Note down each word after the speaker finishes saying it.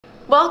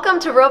Welcome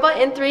to Robot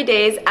in 3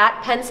 Days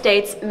at Penn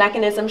State's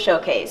Mechanism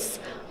Showcase.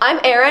 I'm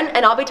Aerin,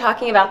 and I'll be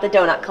talking about the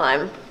donut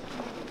climb.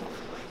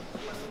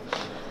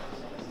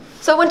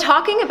 So when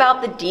talking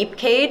about the deep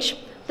cage,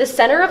 the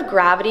center of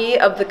gravity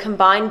of the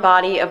combined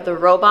body of the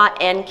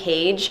robot and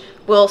cage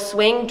will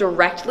swing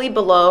directly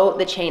below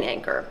the chain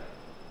anchor.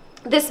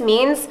 This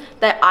means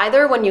that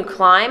either when you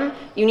climb,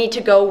 you need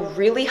to go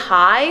really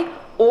high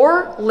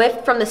or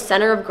lift from the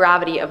center of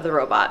gravity of the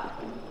robot.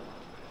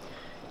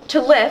 To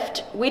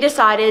lift, we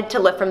decided to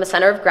lift from the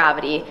center of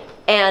gravity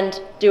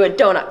and do a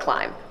donut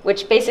climb,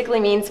 which basically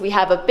means we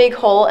have a big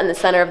hole in the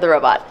center of the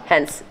robot,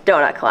 hence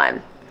donut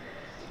climb.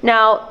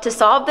 Now, to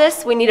solve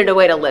this, we needed a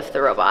way to lift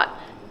the robot.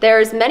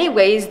 There's many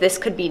ways this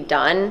could be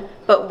done,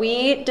 but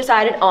we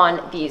decided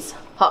on these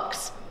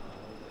hooks.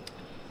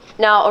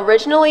 Now,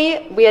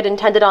 originally, we had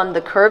intended on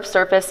the curved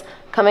surface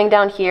coming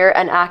down here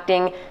and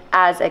acting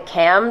as a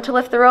cam to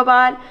lift the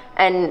robot,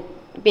 and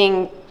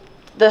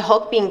the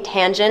hook being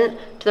tangent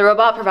to the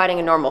robot, providing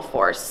a normal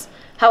force.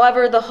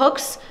 However, the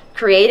hooks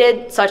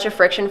created such a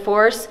friction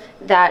force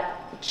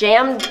that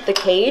jammed the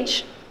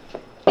cage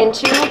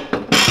into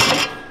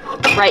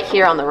right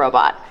here on the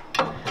robot.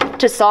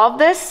 To solve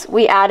this,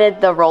 we added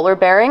the roller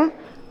bearing,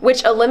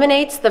 which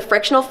eliminates the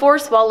frictional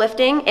force while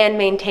lifting and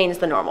maintains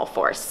the normal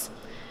force.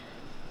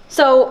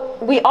 So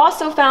we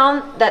also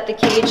found that the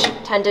cage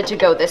tended to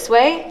go this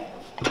way,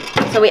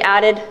 so we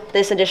added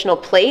this additional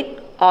plate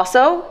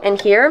also in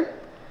here.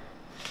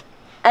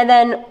 And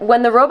then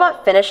when the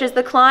robot finishes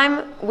the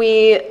climb,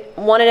 we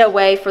wanted a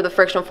way for the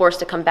frictional force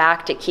to come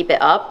back to keep it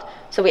up.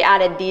 So we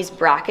added these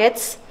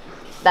brackets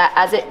that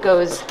as it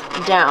goes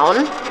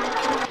down,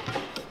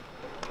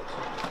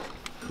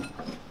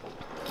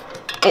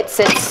 it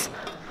sits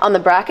on the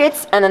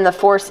brackets, and then the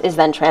force is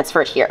then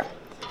transferred here.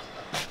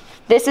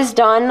 This is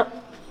done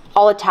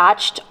all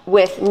attached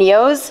with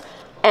Neos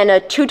and a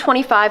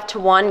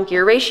 225:1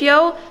 gear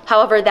ratio.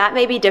 However, that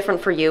may be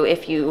different for you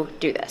if you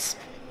do this.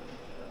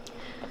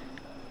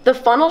 The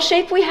funnel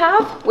shape we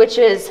have, which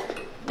is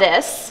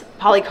this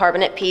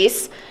polycarbonate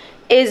piece,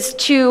 is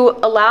to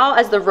allow,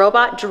 as the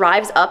robot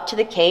drives up to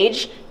the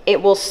cage,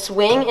 it will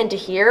swing into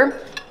here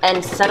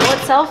and settle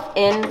itself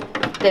in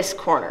this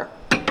corner.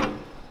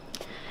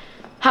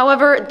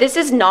 However, this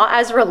is not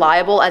as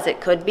reliable as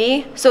it could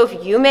be, so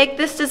if you make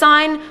this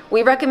design,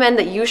 we recommend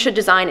that you should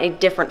design a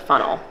different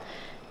funnel.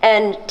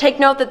 And take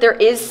note that there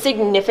is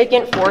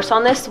significant force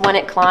on this when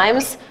it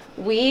climbs.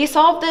 We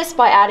solved this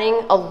by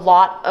adding a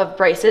lot of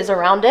braces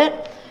around it.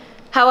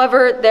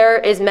 However, there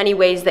is many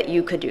ways that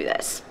you could do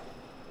this.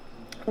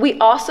 We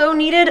also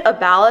needed a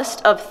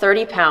ballast of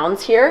 30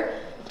 pounds here,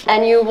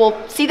 and you will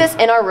see this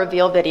in our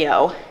reveal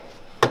video.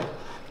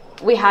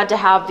 We had to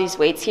have these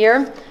weights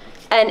here.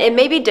 And it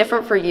may be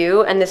different for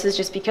you, and this is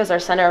just because our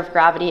center of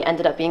gravity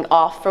ended up being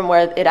off from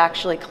where it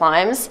actually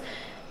climbs.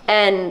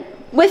 And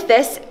with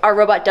this, our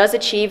robot does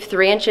achieve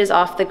 3 inches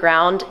off the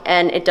ground,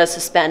 and it does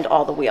suspend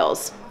all the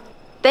wheels.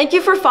 Thank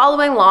you for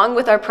following along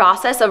with our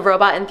process of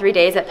Robot in 3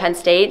 Days at Penn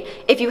State.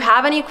 If you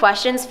have any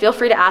questions, feel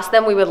free to ask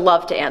them. We would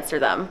love to answer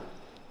them.